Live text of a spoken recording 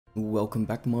Welcome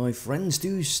back, my friends,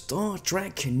 to Star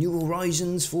Trek New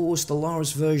Horizons for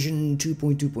Stellaris version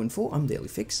 2.2.4. I'm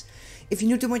Dailyfix. If you're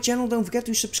new to my channel, don't forget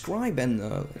to subscribe, and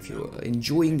if you're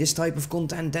enjoying this type of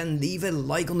content, then leave a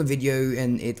like on the video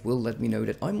and it will let me know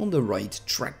that I'm on the right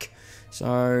track.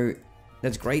 So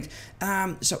that's great.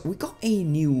 So we got a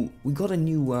new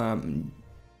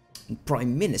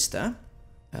Prime Minister,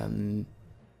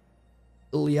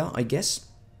 Ilya, I guess.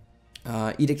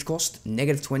 Edict cost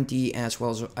 -20 as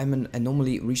well, so I'm an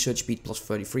anomaly research speed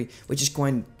 +33, which is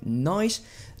quite nice.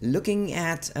 Looking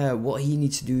at what he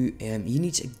needs to do, he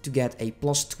needs to get a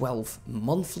 +12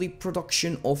 monthly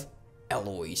production of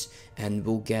alloys, and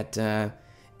we'll get a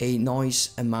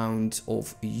nice amount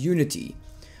of unity.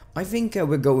 I think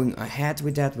we're going ahead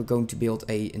with that. We're going to build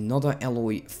another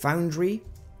alloy foundry.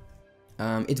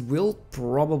 It will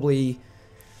probably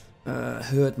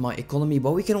hurt my economy,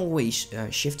 but we can always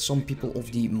shift some people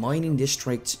of the mining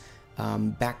districts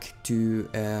back to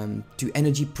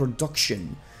energy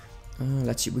production.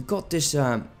 Let's see, we got this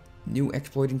new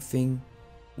exploiting thing,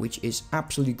 which is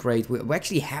absolutely great. We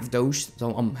actually have those,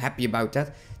 so I'm happy about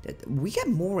that. We get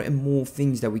more and more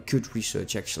things that we could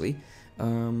research actually.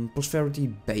 Prosperity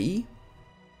Bay,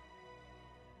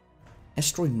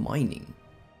 asteroid mining.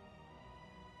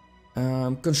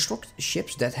 Construct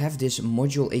ships that have this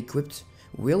module equipped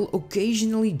will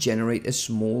occasionally generate a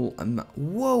small amount.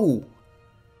 Whoa!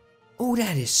 Oh,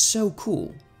 that is so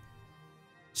cool.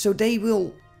 So they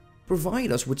will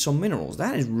provide us with some minerals.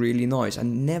 That is really nice. I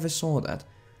never saw that.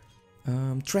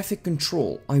 Traffic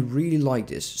control. I really like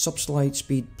this. Subslide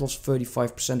speed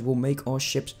 +35% will make our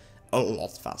ships a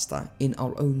lot faster in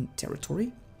our own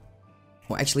territory.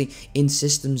 Or actually in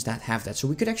systems that have that. So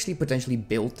we could actually potentially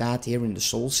build that here in the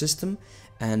Sol system,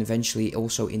 and eventually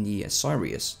also in the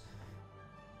Sirius.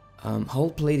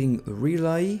 Hull plating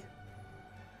relay.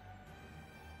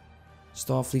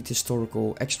 Starfleet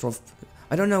historical extra.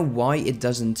 I don't know why it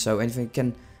doesn't, so anything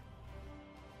can.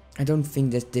 I don't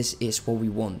think that this is what we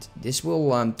want. This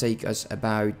will take us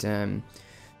about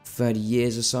 30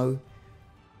 years or so.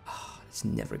 It's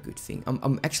never a good thing.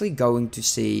 I'm actually going to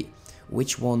see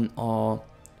which one are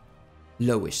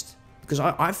lowest, because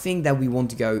I think that we want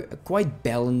to go quite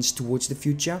balanced towards the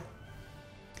future.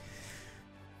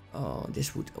 Oh,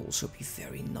 this would also be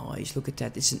very nice. Look at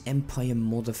that, it's an empire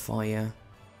modifier.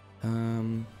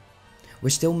 We're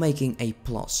still making a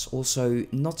plus, also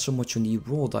not so much on the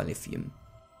raw dilithium.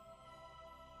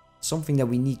 Something that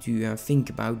we need to think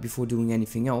about before doing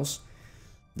anything else.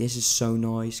 This is so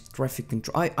nice. Traffic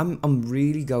control. I'm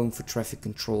really going for traffic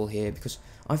control here because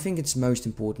I think it's most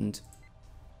important.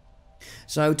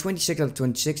 So 26 out of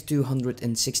 26,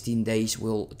 216 days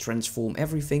will transform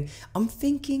everything. I'm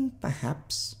thinking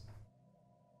perhaps,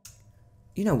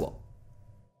 you know what?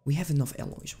 We have enough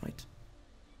alloys, right?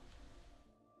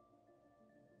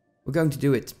 We're going to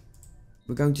do it.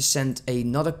 We're going to send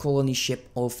another colony ship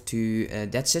off to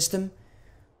that system.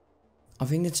 I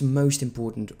think that's most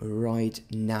important right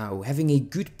now. Having a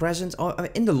good presence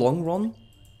in the long run,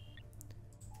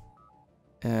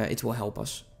 it will help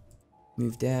us.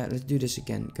 Move there. Let's do this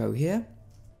again. Go here.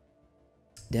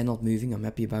 They're not moving. I'm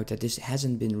happy about that. This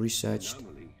hasn't been researched.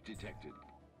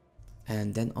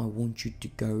 And then I want you to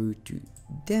go to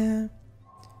there.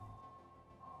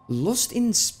 Lost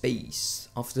in space.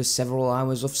 After several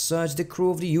hours of search, the crew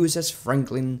of the USS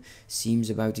Franklin seems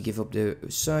about to give up the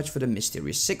search for the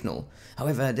mysterious signal.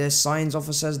 However, the science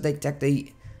officers detect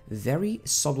a very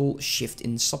subtle shift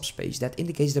in subspace that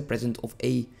indicates the presence of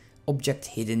a object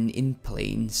hidden in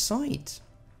plain sight.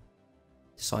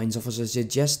 Science officers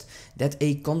suggest that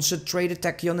a concentrated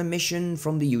tachyon emission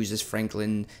from the USS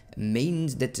Franklin main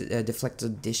deflector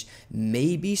dish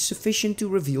may be sufficient to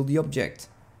reveal the object.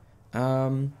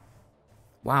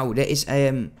 Wow, there is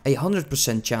a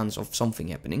 100% chance of something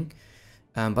happening,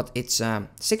 but it's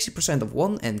 60% of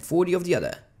one and 40 of the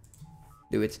other.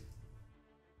 Do it.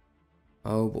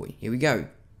 Oh boy, here we go.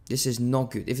 This is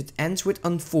not good. If it ends with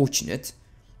unfortunate,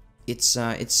 it's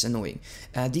annoying.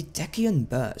 The tachyon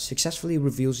burst successfully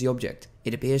reveals the object.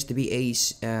 It appears to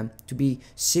be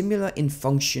similar in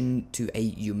function to a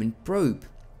human probe,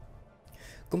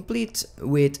 complete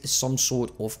with some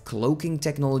sort of cloaking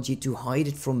technology to hide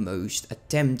it from most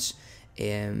attempts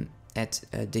at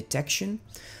detection.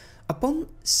 Upon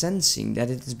sensing that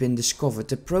it has been discovered,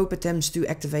 the probe attempts to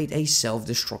activate a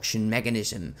self-destruction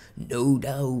mechanism. No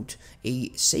doubt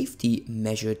a safety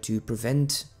measure to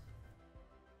prevent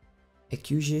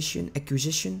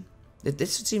acquisition.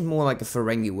 This seems more like a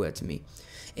Ferengi word to me.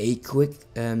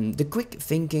 The quick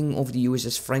thinking of the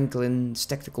USS Franklin's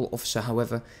tactical officer,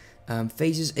 however,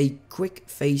 faces a quick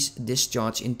phase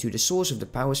discharge into the source of the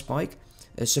power spike.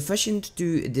 sufficient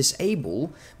to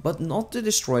disable, but not to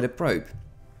destroy the probe.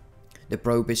 The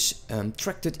probe is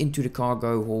tracked into the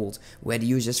cargo hold, where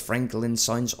the USS Franklin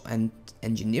science and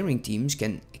engineering teams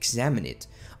can examine it.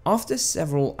 After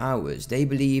several hours, they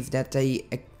believe that they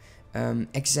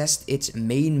accessed its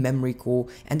main memory core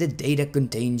and the data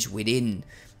contains within.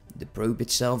 The probe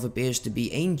itself appears to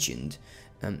be ancient,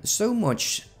 so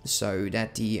much so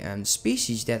that the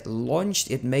species that launched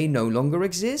it may no longer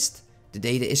exist. The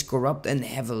data is corrupt and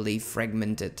heavily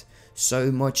fragmented,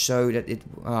 so much so that it...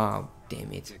 ah,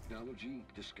 damn it. Technology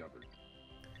discovered.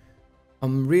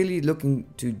 I'm really looking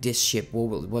to this ship,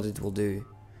 what it will do.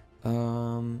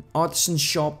 Artisan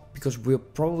shop, because we're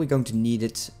probably going to need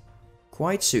it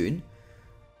quite soon.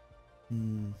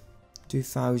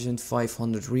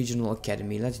 2500 regional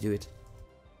academy, let's do it.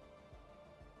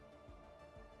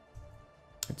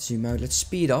 Let's zoom out, let's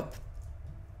speed up.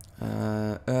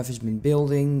 Earth has been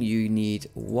building, you need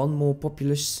one more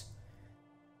populace.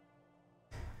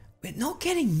 We're not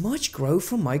getting much growth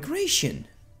from migration.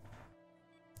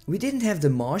 We didn't have the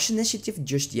Mars initiative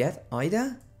just yet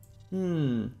either.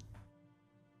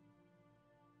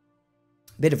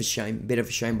 Bit of a shame,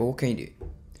 but what can you do?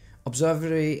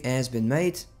 Observatory has been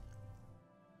made.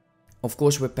 Of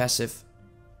course we're passive.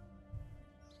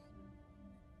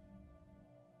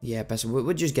 Yeah, passive.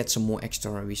 We'll just get some more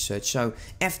extra research. So,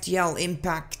 FTL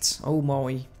impact. Oh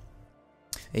my.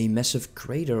 A massive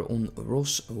crater on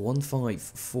Ross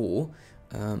 154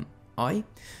 I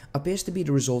appears to be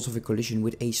the result of a collision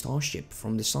with a starship.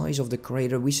 From the size of the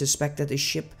crater, we suspect that the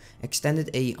ship extended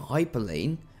a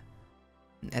hyperlane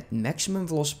at maximum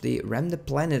velocity, rammed the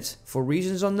planet for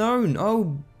reasons unknown.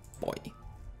 Oh boy.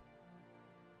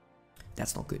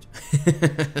 That's not good.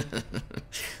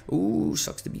 Ooh,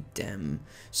 sucks to be them.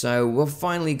 So we're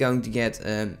finally going to get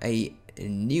a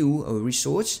new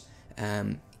resource,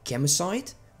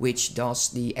 Chemicide, which does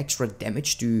the extra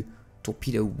damage to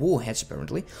torpedo warheads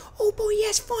apparently. Oh boy,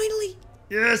 yes, finally!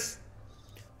 Yes!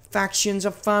 Factions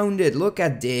are founded, look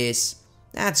at this.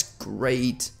 That's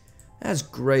great. That's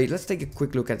great. Let's take a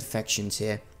quick look at the factions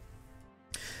here.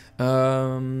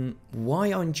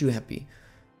 Why aren't you happy?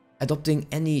 Adopting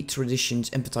any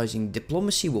traditions emphasizing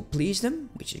diplomacy will please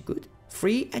them, which is good.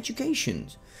 Free education.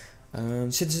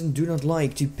 Citizens do not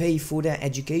like to pay for their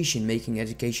education, making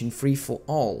education free for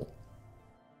all.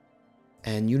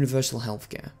 And universal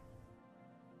healthcare.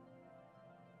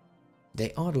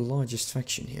 They are the largest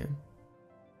faction here.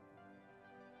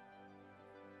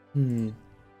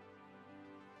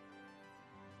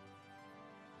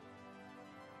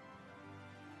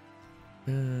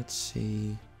 Let's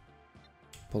see.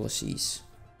 Policies.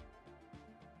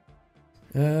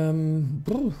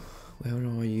 Where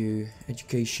are you?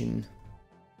 Education.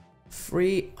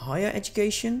 Free higher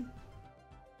education?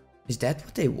 Is that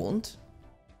what they want?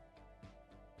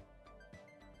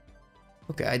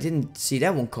 Okay, I didn't see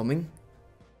that one coming.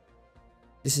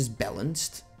 This is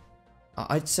balanced.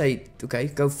 I'd say, okay,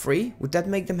 go free. Would that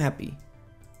make them happy?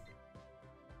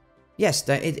 Yes,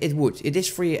 it would. It is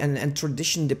free, and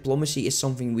tradition diplomacy is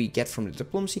something we get from the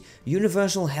diplomacy.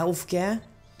 Universal healthcare.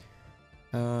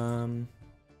 Healthcare.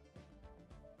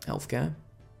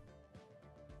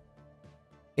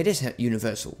 It is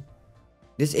universal.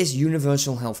 This is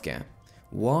universal healthcare.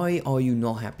 Why are you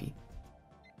not happy?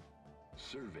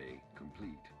 Survey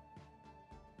complete.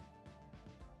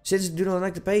 Citizens do not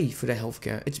like to pay for their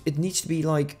healthcare. It needs to be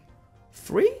like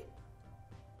free?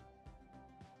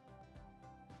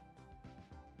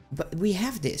 But we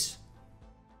have this.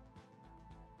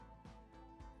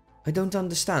 I don't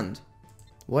understand.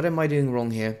 What am I doing wrong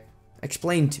here?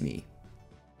 Explain to me.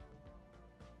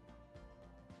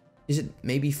 Is it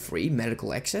maybe free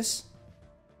medical access?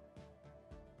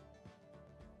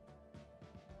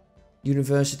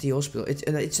 University hospital.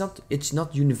 It's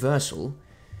not universal.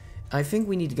 I think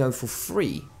we need to go for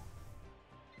free.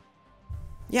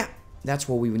 Yeah. That's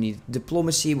what we would need.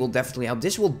 Diplomacy will definitely help.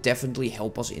 This will definitely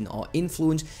help us in our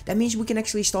influence. That means we can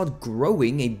actually start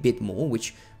growing a bit more,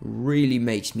 which really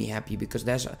makes me happy because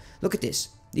there's a... Look at this.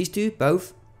 These two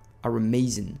both are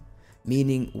amazing.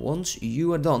 Meaning once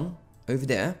you are done over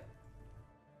there,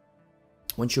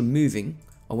 once you're moving,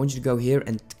 I want you to go here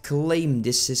and claim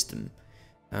this system.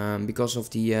 Because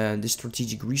of the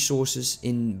strategic resources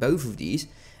in both of these.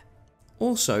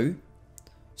 Also,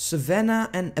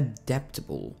 Savannah and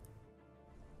Adaptable.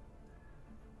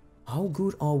 How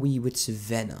good are we with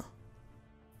Savannah?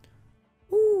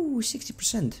 Ooh,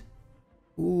 60%.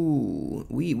 Ooh,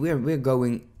 we're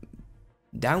going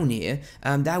down here.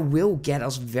 That will get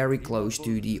us very close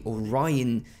to the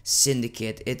Orion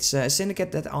Syndicate. It's a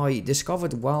syndicate that I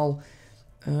discovered while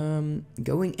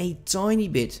going a tiny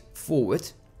bit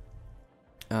forward.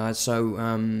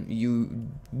 So you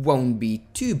won't be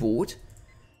too bored.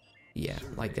 Yeah,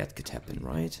 like that could happen,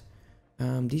 right?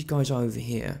 These guys are over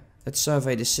here. Let's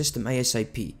survey the system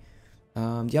ASAP.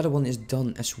 The other one is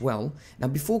done as well. Now,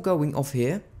 before going off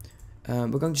here,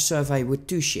 we're going to survey with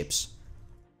 2 ships.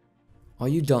 Are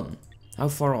you done? How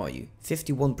far are you?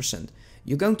 51%.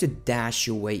 You're going to dash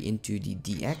your way into the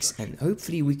DX and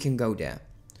hopefully we can go there.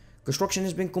 Construction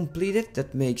has been completed.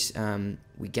 That makes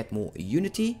we get more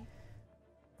unity.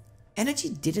 Energy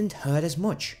didn't hurt as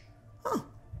much. Huh,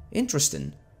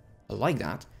 interesting. I like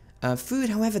that. Food,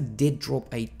 however, did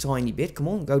drop a tiny bit. Come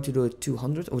on, go to the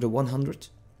 200 or the 100.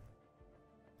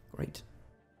 Great.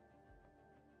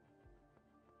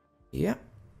 Yeah.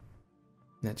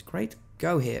 That's great.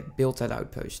 Go here, build that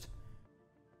outpost.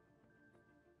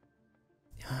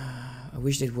 I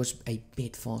wish it was a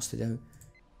bit faster though.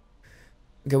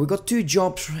 Okay, we got 2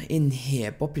 jobs in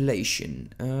here.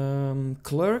 Population.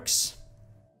 Clerks.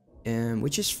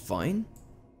 Which is fine.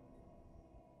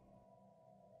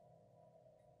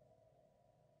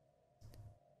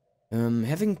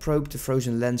 Having probed the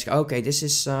frozen landscape. Okay, this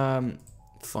is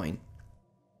fine.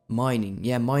 Mining.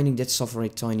 Yeah, mining did suffer a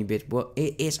tiny bit. Well,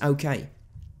 it is okay.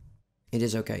 It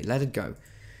is okay. Let it go.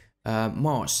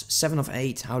 Mars. 7 of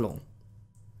 8. How long?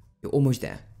 You're almost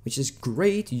there. Which is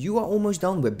great. You are almost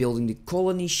done. We're building the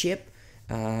colony ship.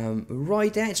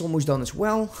 Right there. It's almost done as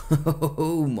well.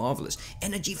 Oh, marvelous.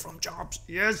 Energy from jobs.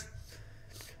 Yes.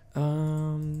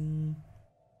 There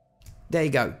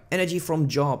you go. Energy from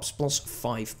jobs plus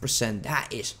 5%.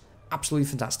 That is absolutely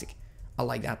fantastic. I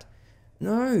like that.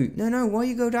 No, no, no. Why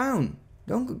you go down?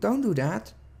 Don't do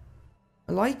that.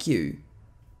 I like you.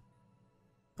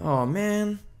 Oh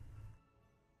man.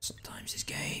 Sometimes this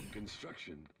game.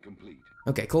 Construction complete.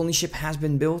 Okay, colony ship has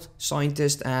been built.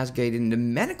 Scientist has gained the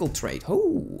medical trade.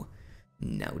 Oh,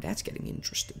 now that's getting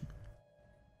interesting.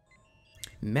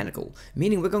 Medical,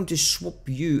 meaning we're going to swap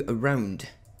you around.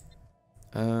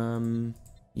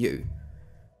 You.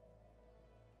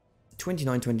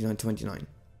 29, 29, 29.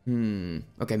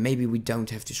 Okay, maybe we don't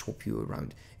have to swap you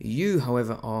around. You,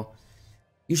 however, are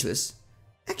useless.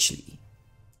 Actually,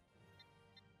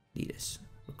 leaders,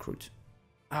 recruit.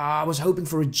 I was hoping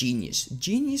for a genius.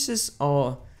 Geniuses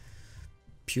are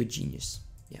pure genius.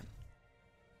 Yeah,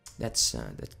 that's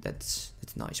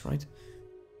nice, right?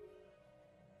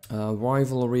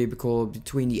 Rivalry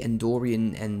between the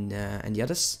Andorian and the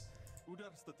others.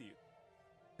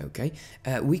 Okay,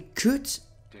 we could.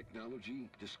 Technology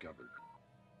discovered.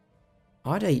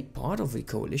 Are they part of the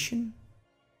coalition?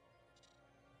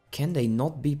 Can they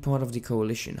not be part of the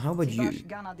coalition? How about you?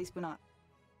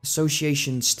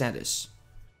 Association status.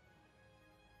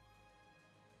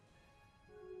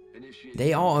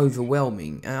 They are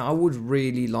overwhelming. I would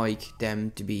really like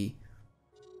them to be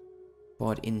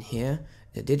part in here.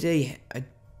 Did they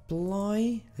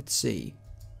apply? Let's see.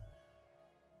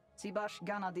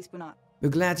 We're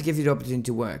glad to give you the opportunity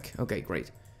to work. Okay,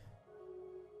 great.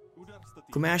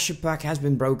 Commercial pact has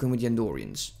been broken with the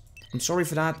Andorians. I'm sorry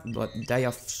for that, but they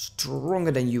are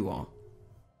stronger than you are.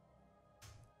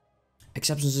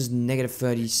 Acceptance is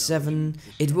 -37.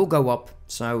 It will go up,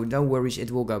 so no worries,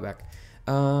 it will go back.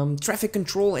 Traffic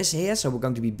control is here, so we're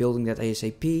going to be building that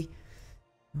ASAP.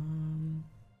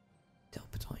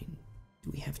 Delpatine,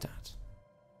 do we have that?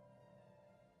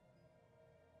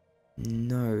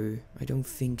 No, I don't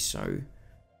think so.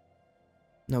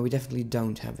 No, we definitely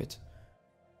don't have it.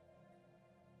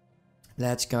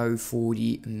 Let's go for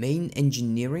the main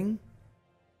engineering.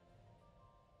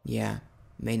 Yeah,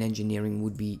 main engineering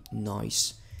would be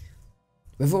nice.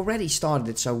 We've already started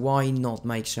it, so why not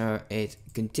make sure it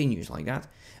continues like that?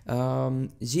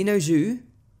 Xenozoo.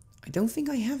 I don't think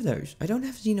I have those. I don't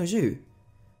have Xenozoo.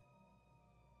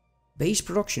 Base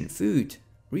production, food,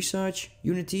 research,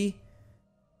 unity.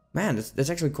 Man, that's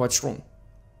actually quite strong.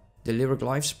 The lyric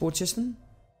life support system.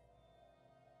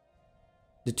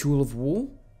 The tool of war.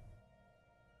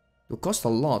 It will cost a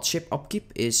lot. Ship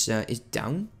upkeep is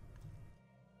down.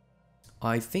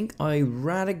 I think I'd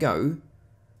rather go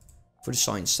for the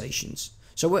science stations.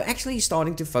 So we're actually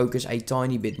starting to focus a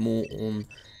tiny bit more on...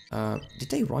 did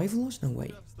they rival us? No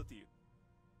way.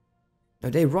 No,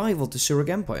 they rivaled the Zurich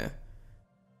Empire.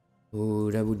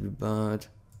 Oh, that would be bad.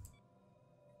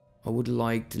 I would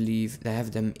like to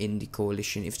have them in the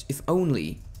coalition. If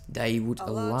only they would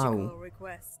allow...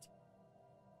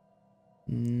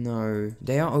 No,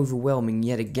 they are overwhelming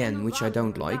yet again, which I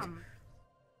don't like.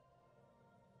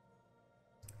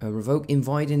 Revoke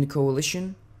invite in the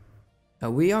coalition.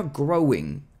 We are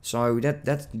growing, so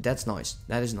that's nice.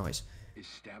 That is nice.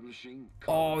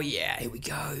 Oh yeah, here we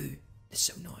go. That's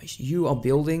so nice. You are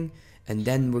building, and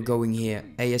then we're going here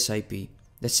ASAP.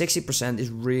 The 60% is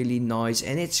really nice,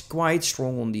 and it's quite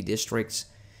strong on the districts.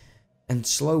 And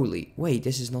slowly... Wait,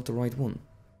 this is not the right one.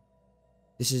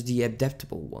 This is the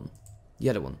adaptable one. The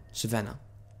other one, Savannah.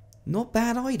 Not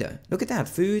bad either. Look at that,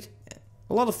 food.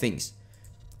 A lot of things.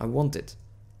 I want it.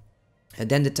 And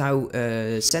then the Tau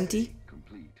Centi.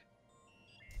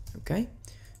 Okay.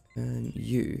 And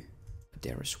you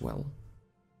there as well.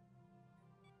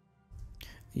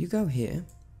 You go here.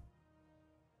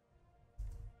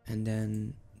 And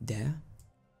then there.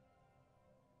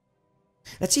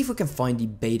 Let's see if we can find the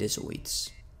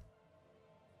Betazoids.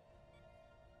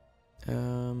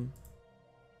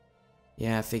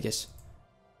 Yeah, figures.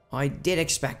 I did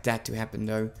expect that to happen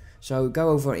though. So go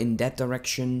over in that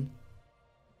direction.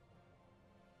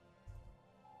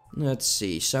 Let's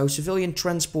see. So civilian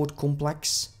transport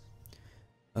complex.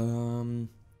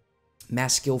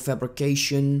 Mass scale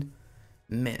fabrication.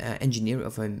 Engineer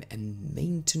of a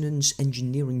maintenance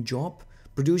engineering job.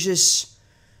 Produces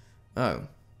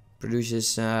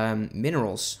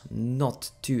minerals.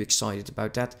 Not too excited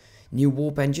about that. New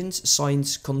warp engines,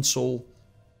 science console,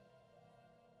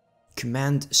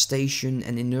 command station,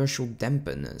 and inertial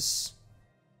dampeners.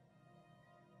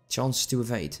 Chances to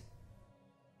evade.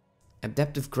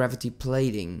 Adaptive gravity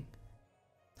plating.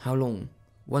 How long?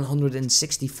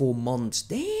 164 months.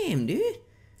 Damn, dude.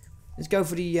 Let's go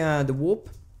for the warp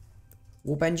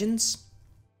engines.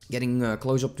 Getting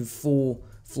close up to 4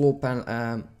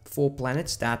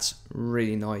 planets. That's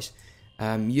really nice.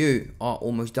 You are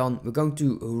almost done. We're going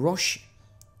to rush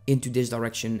into this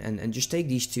direction and just take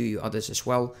these 2 others as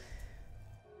well.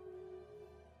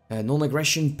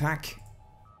 Non-aggression pack.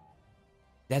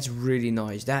 That's really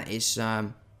nice. That is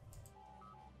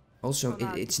also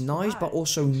it's nice, but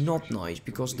also not nice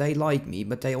because they like me,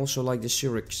 but they also like the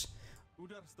Zurichs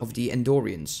of the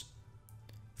Andorians.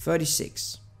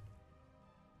 36.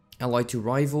 Allied to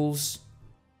rivals.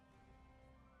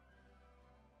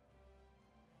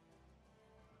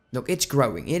 Look, it's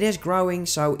growing. It is growing.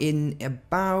 So in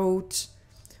about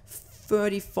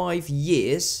 35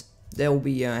 years, they'll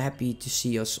be happy to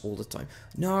see us all the time.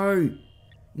 No.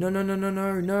 No, no, no, no,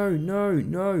 no, no, no,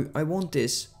 no. I want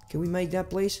this. Can we make that,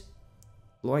 please?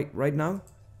 Like, right now?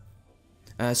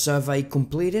 Survey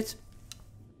completed.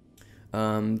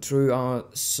 Through our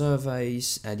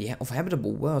surveys of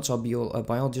habitable worlds, our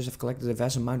biologists have collected a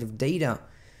vast amount of data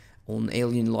on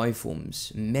alien life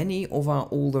forms. Many of our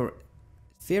older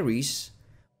theories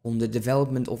on the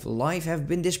development of life have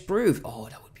been disproved. Oh,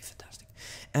 that would be fantastic.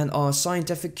 And our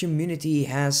scientific community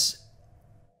has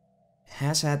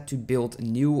had to build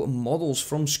new models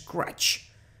from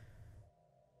scratch.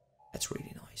 That's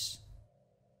really nice.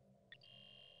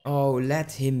 Oh,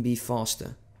 let him be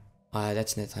faster.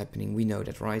 That's not happening. We know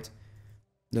that, right?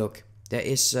 Look, there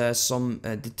is some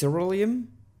deuterium.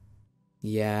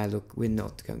 Yeah, look, we're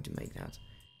not going to make that.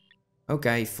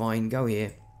 Okay, fine, go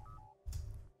here.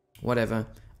 Whatever.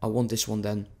 I want this one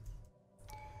then.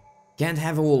 Can't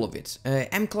have all of it.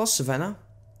 M-class Savannah.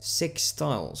 6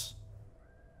 tiles.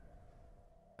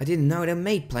 I didn't know they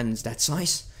made planets that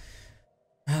size.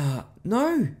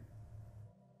 No.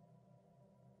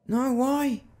 No,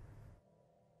 why?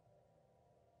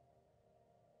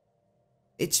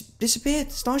 It's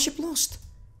disappeared. Starship lost.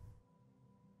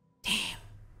 Damn.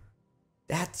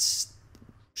 That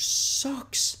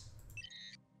sucks.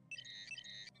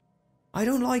 I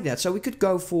don't like that. So we could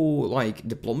go for like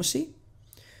diplomacy.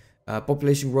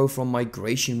 Population growth from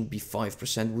migration would be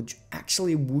 5%, which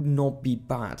actually would not be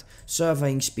bad.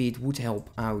 Surveying speed would help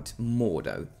out more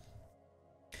though.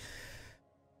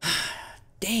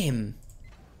 Damn.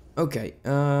 Okay,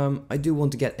 I do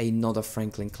want to get another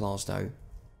Franklin class though.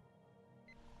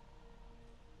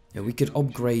 Yeah, we could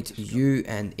upgrade you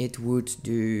and it would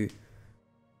do,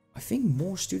 I think,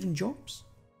 more student jobs.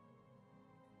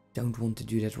 Don't want to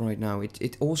do that right now.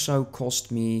 It also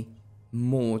cost me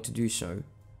more to do so.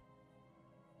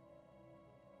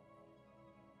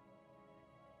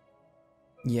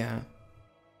 Yeah.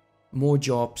 More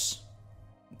jobs.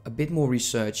 A bit more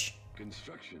research.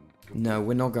 No,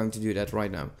 we're not going to do that right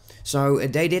now. So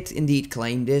they did indeed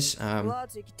claim this.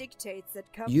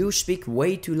 You speak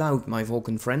way too loud, my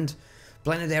Vulcan friend.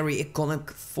 Planetary iconic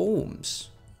forms.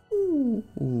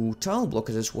 Ooh, tile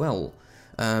blockers as well.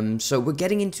 So we're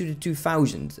getting into the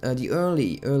 2000, the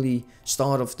early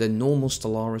start of the normal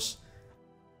Stellaris.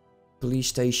 Police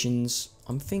stations.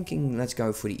 I'm thinking let's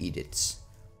go for the edicts.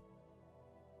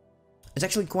 It's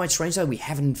actually quite strange that we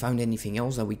haven't found anything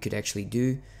else that we could actually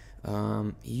do.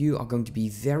 You are going to be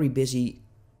very busy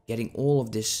getting all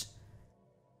of this.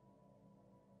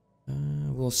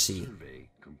 We'll see.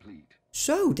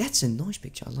 So, that's a nice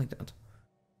picture. I like that.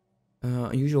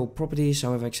 Unusual properties,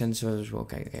 however, extends.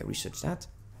 Okay, research that.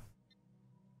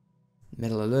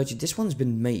 Metal allergy. This one's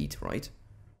been made, right?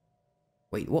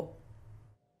 Wait, what?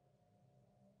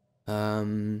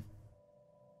 Yeah,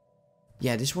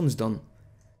 this one's done.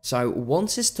 So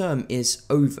once his term is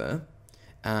over,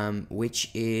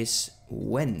 which is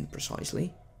when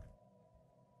precisely?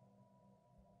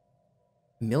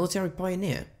 Military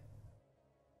pioneer.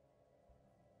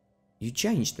 You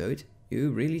changed, dude.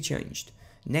 You really changed.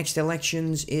 Next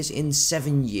elections is in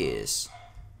 7 years.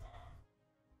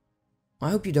 I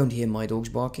hope you don't hear my dogs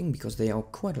barking, because they are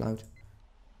quite loud.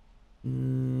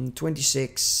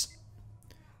 26.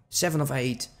 7 of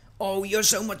 8. Oh, you're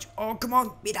so much. Oh, come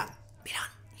on. Be done. Be done.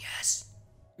 Yes.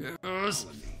 Yes.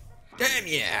 Damn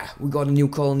yeah. We got a new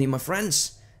colony, my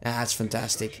friends. That's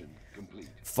fantastic.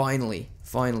 Finally,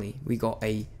 we got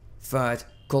a third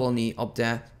colony up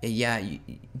there. Yeah,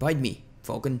 bite me,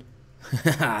 Falcon.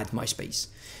 At my space.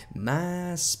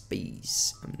 My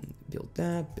space. Build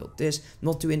that, build this.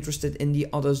 Not too interested in the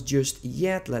others just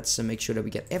yet. Let's make sure that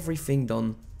we get everything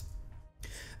done.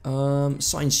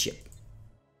 Science ship.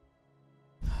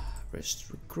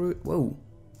 Rest recruit. Whoa.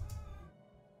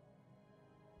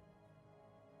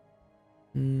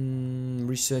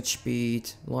 Research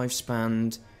speed,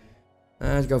 lifespan.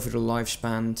 Let's go for the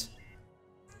lifespan.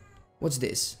 What's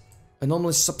this?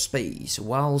 Anomalous subspace.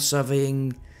 While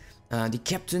surveying, the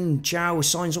Captain Chow,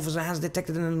 science officer, has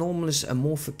detected an anomalous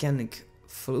amorphogenic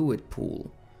fluid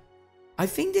pool. I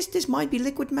think this might be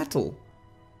liquid metal.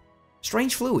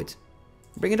 Strange fluid.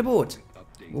 Bring it aboard.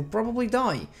 We'll probably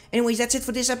die. Anyways, that's it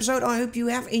for this episode. I hope you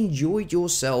have enjoyed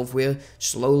yourself. We're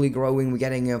slowly growing. We're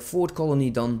getting a fourth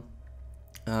colony done.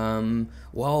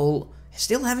 While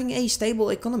still having a stable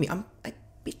economy. I'm a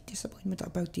bit disappointed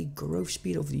about the growth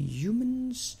speed of the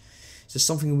humans. Is this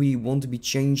something we want to be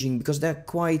changing? Because they're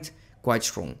quite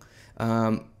strong.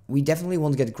 We definitely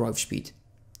want to get growth speed.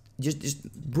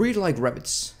 Just breed like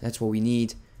rabbits. That's what we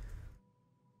need.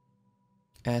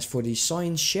 As for the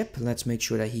science ship, let's make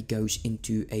sure that he goes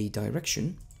into a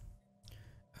direction.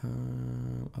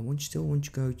 I still want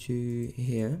to go to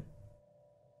here.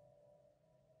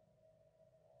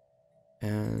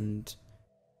 And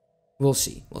we'll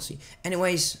see.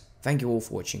 Anyways, thank you all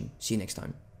for watching. See you next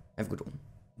time. Have a good one.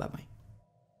 Bye bye.